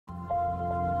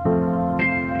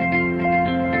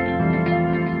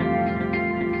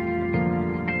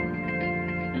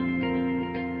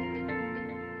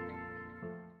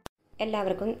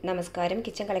എല്ലാവർക്കും നമസ്കാരം.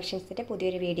 കിച്ചൺ കളക്ഷൻസിൻ്റെ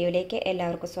പുതിയൊരു വീഡിയോയിലേക്ക്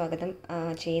എല്ലാവർക്കും സ്വാഗതം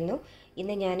ചെയ്യുന്നു.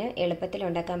 ഇന്ന് ഞാൻ എളുപ്പത്തിൽ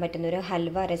ഉണ്ടാക്കാൻ പറ്റുന്നൊരു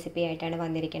ഹൽവ റെസിപ്പി ആയിട്ടാണ്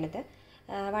വന്നിരിക്കുന്നത്.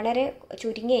 വളരെ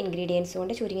ചുരുങ്ങിയ ഇൻഗ്രീഡിയൻസ്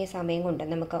കൊണ്ട് ചുരുങ്ങിയ സമയം കൊണ്ട്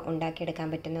നമുക്ക് ഉണ്ടാക്കിയെടുക്കാൻ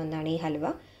പറ്റുന്ന ഒന്നാണ് ഈ ഹൽവ.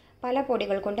 പല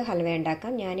പൊടികൾ കൊണ്ട് ഹൽവ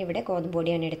ഉണ്ടാക്കാം. ഞാനിവിടെ ഗോതമ്പ്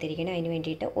പൊടിയാണ് എടുത്തിരിക്കുന്നത്. അതിന്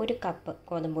വേണ്ടിയിട്ട് 1 കപ്പ്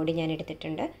ഗോതമ്പ് പൊടി ഞാൻ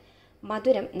എടുത്തിട്ടുണ്ട്.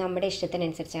 മധുരം നമ്മുടെ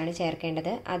ഇഷ്ടത്തിനനുസരിച്ചാണ്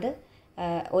ചേർക്കേണ്ടത്. അത്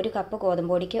 1 കപ്പ്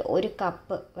ഗോതമ്പ് പൊടിക്ക് 1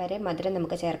 കപ്പ് വരെ മധുരം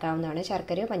നമുക്ക് ചേർക്കാവുന്നതാണ്,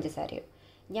 ശർക്കരയോ പഞ്ചസാരയോ.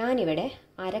 ഞാനിവിടെ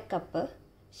 1/2 കപ്പ്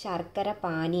ശർക്കര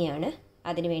പാനിയാണ്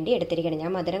അതിന് വേണ്ടി എടുത്തിരിക്കുന്നത്.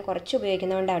 ഞാൻ മധുരം കുറച്ച്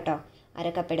ഉപയോഗിക്കുന്നതുകൊണ്ടാണ് കേട്ടോ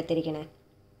 1/2 കപ്പ് എടുത്തിരിക്കണേ.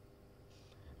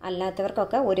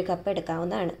 അല്ലാത്തവർക്കൊക്കെ 1 കപ്പ്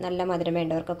എടുക്കാവുന്നതാണ്. നല്ല മധുരം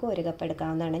വേണ്ടവർക്കൊക്കെ 1 കപ്പ്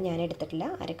എടുക്കാവുന്നതാണ്. ഞാൻ എടുത്തിട്ടില്ല,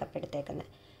 1/2 കപ്പ് എടുത്തേക്കുന്നത്.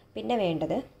 പിന്നെ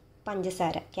വേണ്ടത്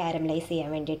പഞ്ചസാര ക്യാരമലൈസ് ചെയ്യാൻ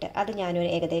വേണ്ടിയിട്ട്. അത് ഞാനൊരു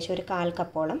ഏകദേശം 1/4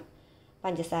 കപ്പോളം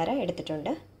പഞ്ചസാര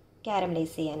എടുത്തിട്ടുണ്ട്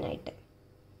ക്യാരമലൈസ് ചെയ്യാനായിട്ട്.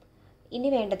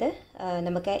 ഇനി വേണ്ടത്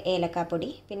നമുക്ക്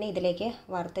ഏലക്കാപ്പൊടി, പിന്നെ ഇതിലേക്ക്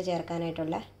വറുത്ത്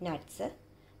ചേർക്കാനായിട്ടുള്ള നട്ട്സ്,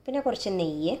 പിന്നെ കുറച്ച്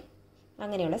നെയ്യ്,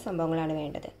 അങ്ങനെയുള്ള സംഭവങ്ങളാണ്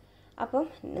വേണ്ടത്. അപ്പം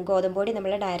ഗോതമ്പ് പൊടി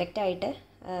നമ്മൾ ഡയറക്റ്റായിട്ട്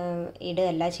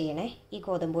ഇടുകയല്ല ചെയ്യണേ. ഈ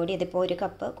ഗോതമ്പ് പൊടി, ഇതിപ്പോൾ 1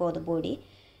 കപ്പ് ഗോതമ്പ് പൊടി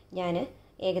ഞാൻ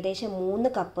ഏകദേശം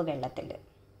 3 കപ്പ് വെള്ളത്തിൽ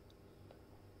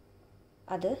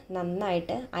അത്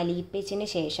നന്നായിട്ട് അലിയിപ്പിച്ചതിന്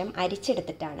ശേഷം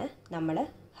അരിച്ചെടുത്തിട്ടാണ് നമ്മൾ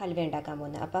ഹൽവ ഉണ്ടാക്കാൻ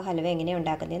പോകുന്നത്. അപ്പോൾ ഹൽവ എങ്ങനെയാണ്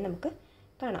ഉണ്ടാക്കുന്നതെന്ന് നമുക്ക്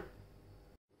കാണാം.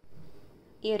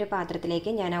 ഈ ഒരു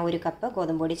പാത്രത്തിലേക്ക് ഞാൻ 1 കപ്പ്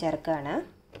ഗോതമ്പ് പൊടി ചേർക്കുകയാണ്.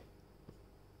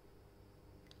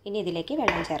 ഇനി ഇതിലേക്ക്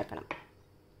വെള്ളം ചേർക്കണം.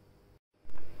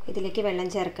 ഇതിലേക്ക് വെള്ളം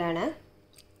ചേർക്കുകയാണ്.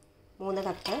 3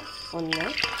 കപ്പ് 1,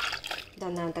 ഇത്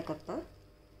 1ാമത്തെ കപ്പ്.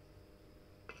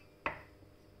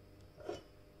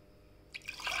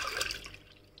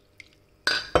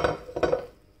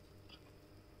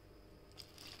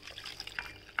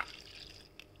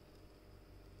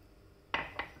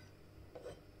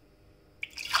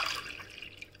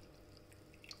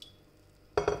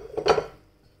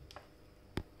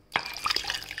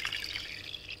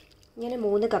 ഇങ്ങനെ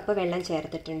 3 കപ്പ് വെള്ളം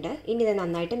ചേർത്തിട്ടുണ്ട്. ഇനി ഇത്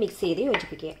നന്നായിട്ട് മിക്സ് ചെയ്ത്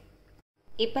യോജിപ്പിക്കുക.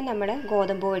 ഇപ്പം നമ്മൾ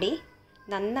ഗോതമ്പ് പൊടി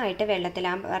നന്നായിട്ട് വെള്ളത്തിൽ,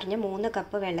 ആ പറഞ്ഞ 3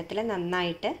 കപ്പ് വെള്ളത്തിൽ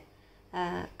നന്നായിട്ട്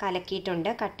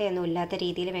കലക്കിയിട്ടുണ്ട്. കട്ടയൊന്നും ഇല്ലാത്ത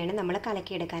രീതിയിൽ വേണം നമ്മൾ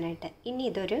കലക്കിയെടുക്കാനായിട്ട്. ഇനി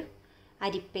ഇതൊരു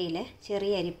അരിപ്പയിൽ,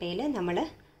 ചെറിയ അരിപ്പയിൽ നമ്മൾ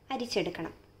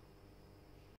അരിച്ചെടുക്കണം.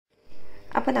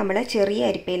 അപ്പോൾ നമ്മൾ ചെറിയ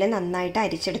അരിപ്പയിൽ നന്നായിട്ട്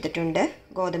അരിച്ചെടുത്തിട്ടുണ്ട്.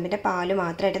 ഗോതമ്പിൻ്റെ പാല്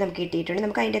മാത്രമായിട്ട് നമുക്ക് കിട്ടിയിട്ടുണ്ട്.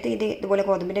 നമുക്ക് അതിൻ്റെ അകത്ത് ഇതുപോലെ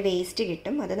ഗോതമ്പിൻ്റെ വേസ്റ്റ്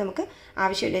കിട്ടും. അത് നമുക്ക്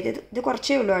ആവശ്യമില്ല. ഇത്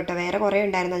കുറച്ചേ ഉള്ളൂ കേട്ടോ, വേറെ കുറേ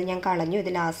ഉണ്ടായിരുന്നു, അത് ഞാൻ കളഞ്ഞു.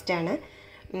 ഇത് ലാസ്റ്റാണ്.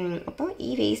 അപ്പോൾ ഈ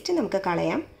വേസ്റ്റ് നമുക്ക്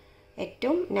കളയാം.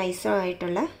 ഏറ്റവും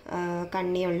നൈസായിട്ടുള്ള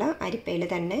കണ്ണിയുള്ള അരിപ്പയിൽ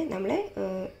തന്നെ നമ്മൾ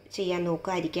ചെയ്യാൻ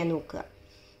നോക്കുക, അരിക്കാൻ നോക്കുക.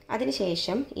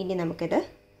 അതിനുശേഷം ഇനി നമുക്കിത്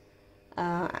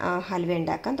ഹൽവ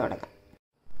ഉണ്ടാക്കാൻ തുടങ്ങാം.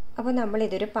 അപ്പോൾ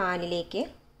നമ്മളിതൊരു പാനിലേക്ക്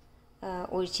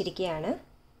ഒഴിച്ചിരിക്കുകയാണ്.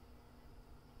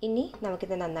 ഇനി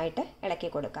നമുക്കിത് നന്നായിട്ട് ഇളക്കി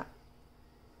കൊടുക്കാം.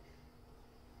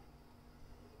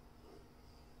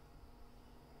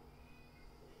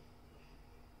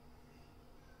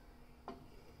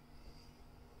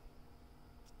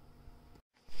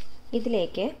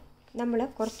 ഇതിലേക്ക് നമ്മൾ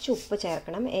കുറച്ച് ഉപ്പ്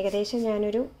ചേർക്കണം. ഏകദേശം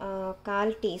ഞാനൊരു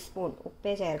 1/4 ടീസ്പൂൺ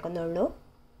ഉപ്പേ ചേർക്കുന്നുള്ളൂ.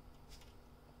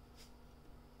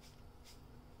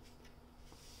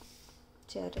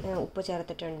 ഉപ്പ്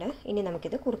ചേർത്തിട്ടുണ്ട്. ഇനി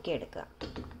നമുക്കിത് കുറുക്കിയെടുക്കുക.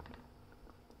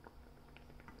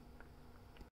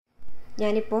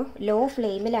 ഞാനിപ്പോൾ ലോ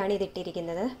ഫ്ലെയിമിലാണ്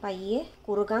ഇതിട്ടിരിക്കുന്നത്. പയ്യെ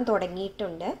കുറുകാൻ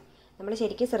തുടങ്ങിയിട്ടുണ്ട്. നമ്മൾ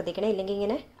ശരിക്കും ശ്രദ്ധിക്കണം, ഇല്ലെങ്കിൽ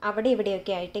ഇങ്ങനെ അവിടെ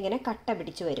ഇവിടെയൊക്കെ ആയിട്ട് ഇങ്ങനെ കട്ട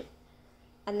പിടിച്ചു വരും.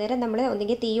 അന്നേരം നമ്മൾ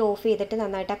ഒന്നുകിൽ തീ ഓഫ് ചെയ്തിട്ട്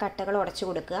നന്നായിട്ട് ആ കട്ടകൾ ഉടച്ചു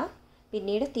കൊടുക്കുക.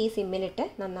 പിന്നീട് തീ സിമ്മിലിട്ട്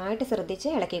നന്നായിട്ട് ശ്രദ്ധിച്ച്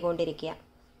ഇളക്കിക്കൊണ്ടിരിക്കുക.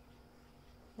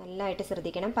 നല്ലതായിട്ട്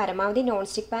ശ്രദ്ധിക്കണം. പരമാവധി നോൺ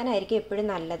സ്റ്റിക്ക് പാൻ ആയിരിക്കും എപ്പോഴും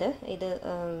നല്ലത്. ഇത്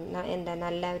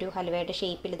നല്ല ഒരു ഹൽവയുടെ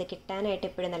ഷേപ്പിൽ ഇത് കിട്ടാനായിട്ട്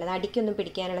എപ്പോഴും നല്ലത്. അടിക്കൊന്നും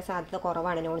പിടിക്കാനുള്ള സാധ്യത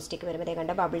കുറവാണ് നോൺ സ്റ്റിക്ക് വരുമ്പോൾ.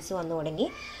 കണ്ട ബബിൾസ് വന്നു തുടങ്ങി.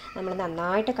 നമ്മൾ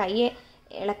നന്നായിട്ട് കൈ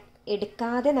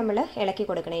എടുക്കാതെ നമ്മൾ ഇളക്കി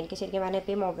കൊടുക്കണം. എനിക്ക് ശരിക്കും പറഞ്ഞാൽ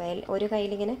ഇപ്പോൾ ഈ ഒരു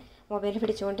കയ്യിലിങ്ങനെ മൊബൈൽ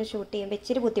പിടിച്ചുകൊണ്ട് ഷൂട്ട് ചെയ്യുമ്പോൾ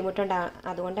ഇച്ചിരി ബുദ്ധിമുട്ടുണ്ടാകും.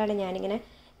 അതുകൊണ്ടാണ് ഞാനിങ്ങനെ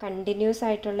കണ്ടിന്യൂസ്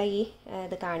ആയിട്ടുള്ള ഈ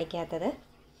ഇത് കാണിക്കാത്തത്.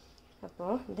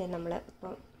 അപ്പോൾ ഇത് നമ്മൾ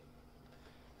ഇപ്പോൾ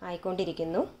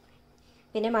ആയിക്കൊണ്ടിരിക്കുന്നു.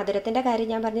 പിന്നെ മധുരത്തിൻ്റെ കാര്യം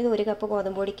ഞാൻ പറഞ്ഞത് 1 കപ്പ്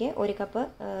ഗോതമ്പ് പൊടിക്ക് 1 കപ്പ്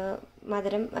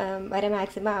മധുരം വരെ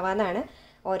മാക്സിമം ആവാമെന്നാണ്.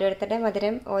 ഓരോരുത്തരുടെ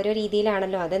മധുരം ഓരോ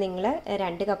രീതിയിലാണല്ലോ. അത് നിങ്ങൾ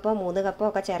 2 കപ്പോ 3 കപ്പോ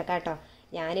ഒക്കെ ചേർക്കാം കേട്ടോ.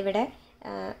 ഞാനിവിടെ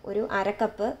ഒരു 1/2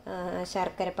 കപ്പ്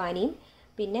ശർക്കര പാനിയും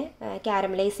പിന്നെ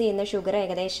ക്യാരമലൈസ് ചെയ്യുന്ന ഷുഗർ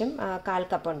ഏകദേശം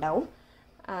 1/4 കപ്പ് ഉണ്ടാവും.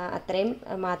 അത്രയും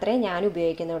മാത്രമേ ഞാൻ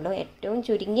ഉപയോഗിക്കുന്നുള്ളൂ. ഏറ്റവും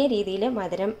ചുരുങ്ങിയ രീതിയിൽ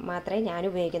മധുരം മാത്രമേ ഞാൻ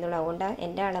ഉപയോഗിക്കുന്നുള്ളൂ. അതുകൊണ്ട്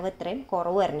എൻ്റെ അളവ് ഇത്രയും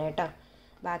കുറവ് വരണം കേട്ടോ.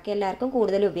 ബാക്കി എല്ലാവർക്കും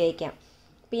കൂടുതൽ ഉപയോഗിക്കാം.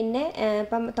 പിന്നെ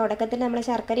ഇപ്പം തുടക്കത്തിൽ നമ്മൾ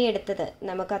ശർക്കര എടുത്തത്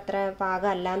നമുക്ക് അത്ര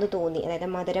പാകമല്ലാന്ന് തോന്നി, അതായത്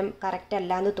മധുരം കറക്റ്റ്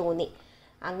അല്ലാന്ന് തോന്നി.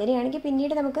 അങ്ങനെയാണെങ്കിൽ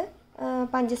പിന്നീട് നമുക്ക്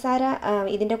പഞ്ചസാര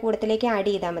ഇതിൻ്റെ കൂട്ടത്തിലേക്ക് ആഡ്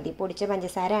ചെയ്താൽ മതി. പൊടിച്ച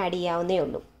പഞ്ചസാര ആഡ് ചെയ്യാവുന്നേ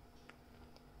ഉള്ളൂ.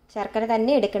 ശർക്കര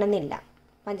തന്നെ എടുക്കണമെന്നില്ല.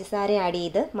 പഞ്ചസാര ആഡ്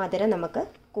ചെയ്ത് മധുരം നമുക്ക്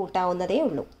കൂട്ടാവുന്നതേ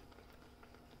ഉള്ളൂ.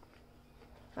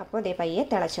 അപ്പോൾ ഇതേ പയ്യെ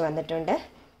തിളച്ച് വന്നിട്ടുണ്ട്.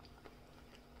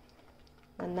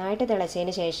 നന്നായിട്ട്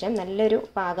തിളച്ചതിന് ശേഷം നല്ലൊരു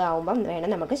പാകമാകുമ്പം വേണം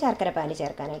നമുക്ക് ശർക്കര പാനി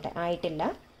ചേർക്കാനായിട്ട്. ആയിട്ടില്ല,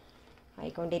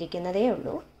 ആയിക്കൊണ്ടിരിക്കുന്നതേ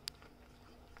ഉള്ളൂ.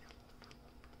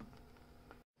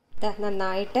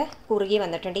 നന്നായിട്ട് കുറുകി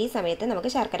വന്നിട്ടുണ്ട്. ഈ സമയത്ത് നമുക്ക്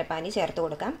ശർക്കര പാനി ചേർത്ത്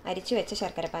കൊടുക്കാം. അരിച്ചു വെച്ച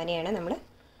ശർക്കര പാനിയാണ് നമ്മൾ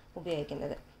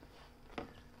ഉപയോഗിക്കുന്നത്.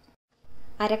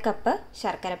 1/2 കപ്പ്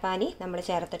ശർക്കര പാനി നമ്മൾ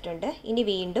ചേർത്തിട്ടുണ്ട്. ഇനി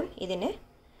വീണ്ടും ഇതിനെ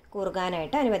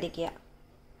കുറുകാനായിട്ട് അനുവദിക്കുക.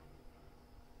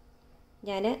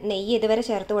 ഞാൻ നെയ്യ് ഇതുവരെ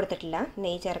ചേർത്ത് കൊടുത്തിട്ടില്ല.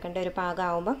 നെയ്യ് ചേർക്കേണ്ട ഒരു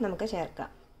പാകമാകുമ്പം നമുക്ക് ചേർക്കാം.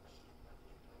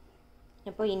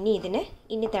 അപ്പോൾ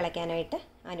ഇനി തിളയ്ക്കാനായിട്ട്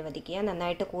അനുവദിക്കുക.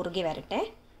 നന്നായിട്ട് കുറുകി വരട്ടെ.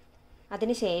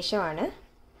 അതിന് ശേഷമാണ്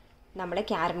നമ്മൾ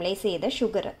കാരമലൈസ് ചെയ്ത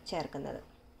ഷുഗർ ചേർക്കുന്നത്.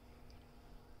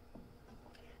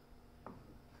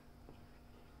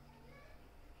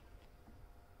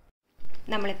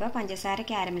 നമ്മളിപ്പോൾ പഞ്ചസാര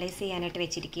കാരമലൈസ് ചെയ്യാനായിട്ട്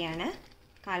വെച്ചിരിക്കുകയാണ്.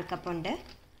 1/4 കപ്പുണ്ട്.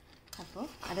 അപ്പോൾ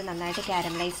അത് നന്നായിട്ട്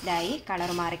കാരമലൈസ്ഡായി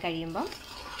കളർ മാറി കഴിയുമ്പം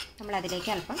നമ്മളതിലേക്ക്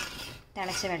അല്പം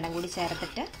തിളച്ച വെള്ളം കൂടി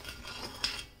ചേർത്തിട്ട്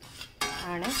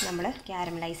ആണ് നമ്മൾ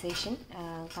കാരമലൈസേഷൻ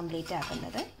കംപ്ലീറ്റ്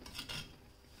ആക്കുന്നത്.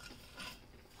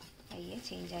 പയ്യെ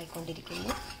ചേഞ്ച്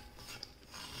ആയിക്കൊണ്ടിരിക്കുന്നു.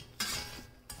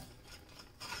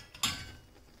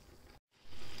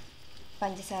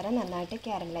 പഞ്ചസാര നന്നായിട്ട്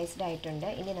കാരമലൈസ്ഡ് ആയിട്ടുണ്ട്.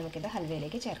 ഇനി നമുക്കിത്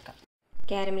ഹൽവയിലേക്ക് ചേർക്കാം.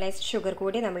 കാരമലൈസ്ഡ് ഷുഗർ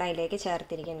കൂടി നമ്മൾ അതിലേക്ക്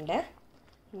ചേർത്തിരിക്കുന്നുണ്ട്.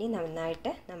 ഇനി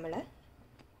നന്നായിട്ട് നമ്മൾ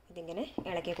ഇതിങ്ങനെ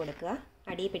ഇളക്കി കൊടുക്കുക.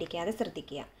 അടി പിടിക്കാതെ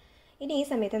ശ്രദ്ധിക്കുക. ഇനി ഈ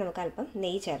സമയത്ത് നമുക്ക് അല്പം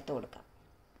നെയ്യ് ചേർത്ത് കൊടുക്കാം.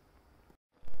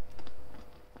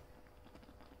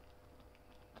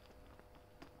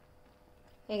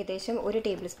 ഏകദേശം 1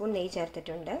 ടേബിൾ സ്പൂൺ നെയ്യ്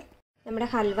ചേർത്തിട്ടുണ്ട്. നമ്മുടെ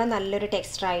ഹൽവ നല്ലൊരു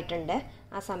ടെക്സ്ചർ ആയിട്ടുണ്ട്.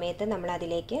 ആ സമയത്ത് നമ്മൾ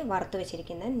അതിലേക്ക് വറുത്ത്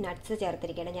വെച്ചിരിക്കുന്ന നട്ട്സ്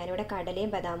ചേർത്തിരിക്കുകയാണ്. ഞാനിവിടെ കടലയും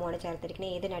ബദാമുമാണ്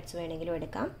ചേർത്തിരിക്കുന്നത്. ഏത് നട്ട്സ് വേണമെങ്കിലും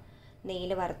എടുക്കാം.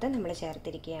 നെയ്യിൽ വറുത്ത് നമ്മൾ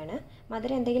ചേർത്തിരിക്കുകയാണ്.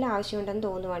 മധുരം എന്തെങ്കിലും ആവശ്യമുണ്ടെന്ന്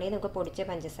തോന്നുവാണെങ്കിൽ നമുക്ക് പൊടിച്ച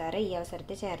പഞ്ചസാര ഈ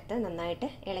അവസരത്തിൽ ചേർത്ത് നന്നായിട്ട്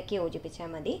ഇളക്കി യോജിപ്പിച്ചാൽ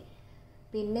മതി.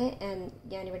 പിന്നെ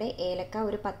ഞാനിവിടെ ഏലക്ക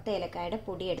ഒരു 10 ഏലക്കായുടെ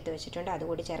പൊടി എടുത്ത് വെച്ചിട്ടുണ്ട്.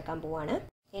 അതുകൂടി ചേർക്കാൻ പോവാണ്.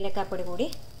 ഏലക്കാപ്പൊടി കൂടി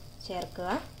ചേർക്കുക.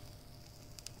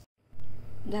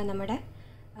 ഇതാ നമ്മുടെ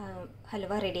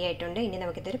ഹൽവ റെഡി ആയിട്ടുണ്ട്. ഇനി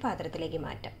നമുക്കിതൊരു പാത്രത്തിലേക്ക്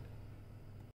മാറ്റാം.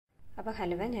 അപ്പോൾ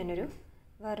ഹൽവ ഞാനൊരു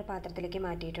വേറെ പാത്രത്തിലേക്ക്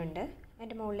മാറ്റിയിട്ടുണ്ട്.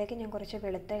 അതിൻ്റെ മുകളിലേക്ക് ഞാൻ കുറച്ച്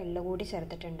വെളുത്ത എള്ള് കൂടി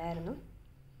ചേർത്തിട്ടുണ്ടായിരുന്നു.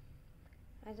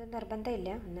 അത് നിർബന്ധമില്ല,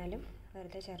 എന്നാലും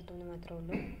വെറുതെ ചേർത്തു എന്ന് മാത്രമേ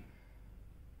ഉള്ളൂ.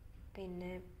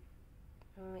 പിന്നെ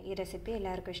ഈ റെസിപ്പി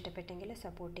എല്ലാവർക്കും ഇഷ്ടപ്പെട്ടെങ്കിൽ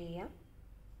സപ്പോർട്ട് ചെയ്യുക.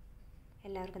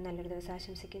 എല്ലാവർക്കും നല്ലൊരു ദിവസം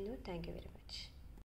ആശംസിക്കുന്നു. Thank you very much.